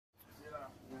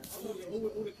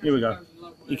Here we go.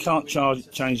 You can't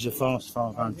change the fast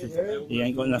 500. You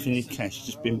ain't got nothing in cash,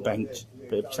 just been banked.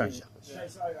 Bit of change.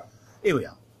 Here we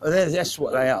are. Well, that's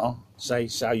what they are. So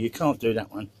you can't do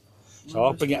that one. So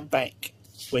I'll bring it back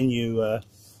when you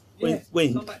when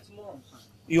come back tomorrow.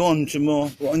 you on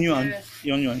tomorrow. What, on your own? Yeah.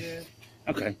 You on your own? Yeah.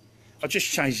 Okay. I'll just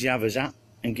change the others up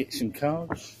and get some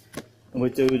cards, and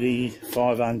we'll do the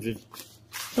 500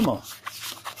 tomorrow.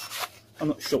 I'm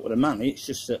not short of the money. It's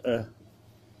just that The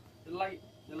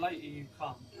later you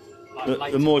come,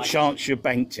 the more chance you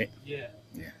banked it. Yeah.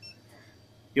 Yeah.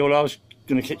 You're always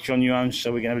going to catch you on your own,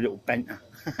 so we're going to have a little banter.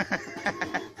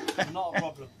 Not a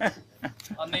problem.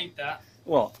 I need that.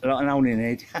 What? Like an hole in the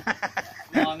head?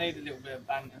 No, I need a little bit of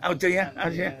banter. Oh, do you? Oh,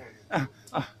 yeah.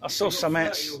 I saw some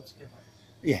outs.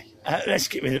 Yeah, let's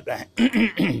get rid of that.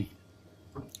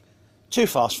 2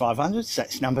 fast 500s,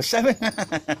 that's number 7.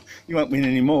 You won't win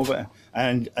any more, but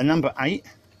and a number 8.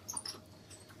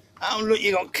 Oh, look,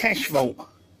 you got cash vault.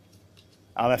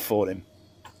 I'll have 4 them.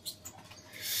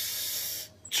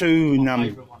 2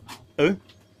 number. Who?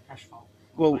 Cash vault.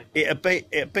 Well, it'd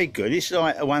be good. It's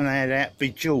like the one they had out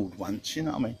Bejeweled once, you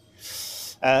know what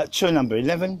I mean? 2 number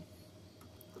 11.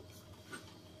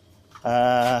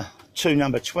 2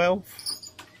 number 12.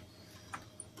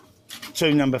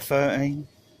 2 number 13.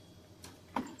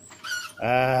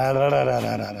 And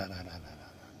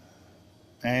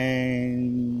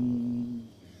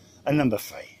a number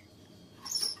 3.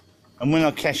 And when I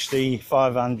cash the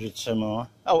 500 tomorrow,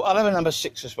 oh, I'll have a number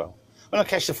 6 as well. When I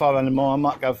cash the 500 tomorrow, I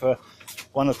might go for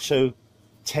 1 or 2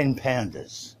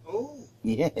 10-pounders. Oh.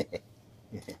 Yeah.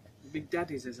 Big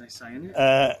daddies, as they say, isn't it?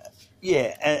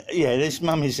 Yeah, yeah. There's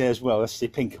mummies there as well. That's the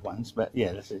pinker ones, but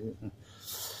yeah, that's it.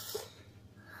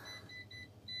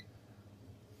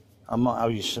 I might owe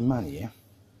you some money, yeah?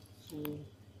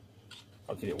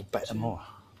 I'll get it all back tomorrow.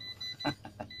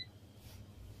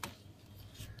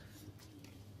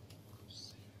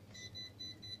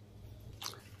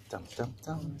 Dum dum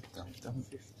dum dum dum.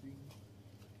 15.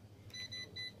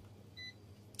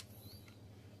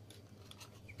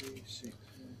 3, 6,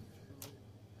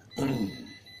 7, 5.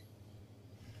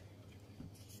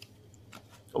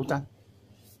 All done?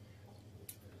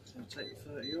 So I'll take the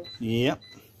 30 off. Yep.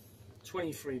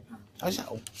 £23. Oh, is that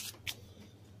all?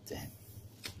 Damn.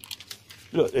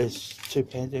 Look, there's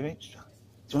 £2 there extra.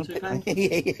 Do you want to pick one?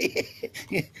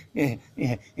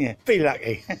 Yeah. Be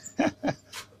lucky.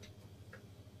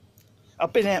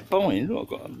 I've been out buying.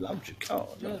 Look, I've got loads of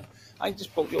cards. Yeah. I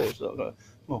just bought yours. Look,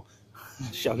 well,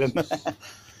 show them. I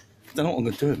don't know what I'm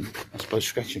going to do. I suppose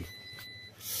scratch them.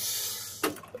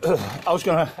 I was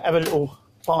going to have a little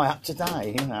buy up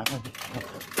today, you know,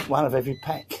 one of every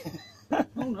pack.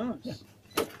 Oh, nice.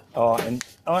 All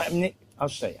right, Nick, I'll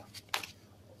see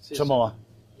you tomorrow.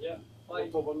 Yeah.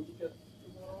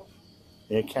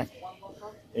 Yeah,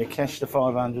 cash the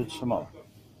 500 tomorrow.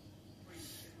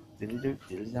 Diddly-do,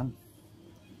 diddly-dum.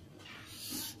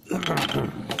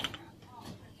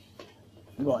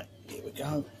 Right, here we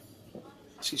go.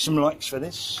 Let's get some likes for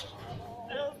this.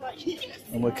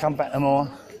 And we'll come back tomorrow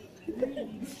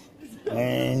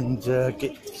and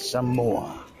get some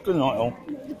more. Good night, all.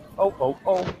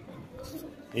 Oh.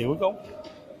 Here we go.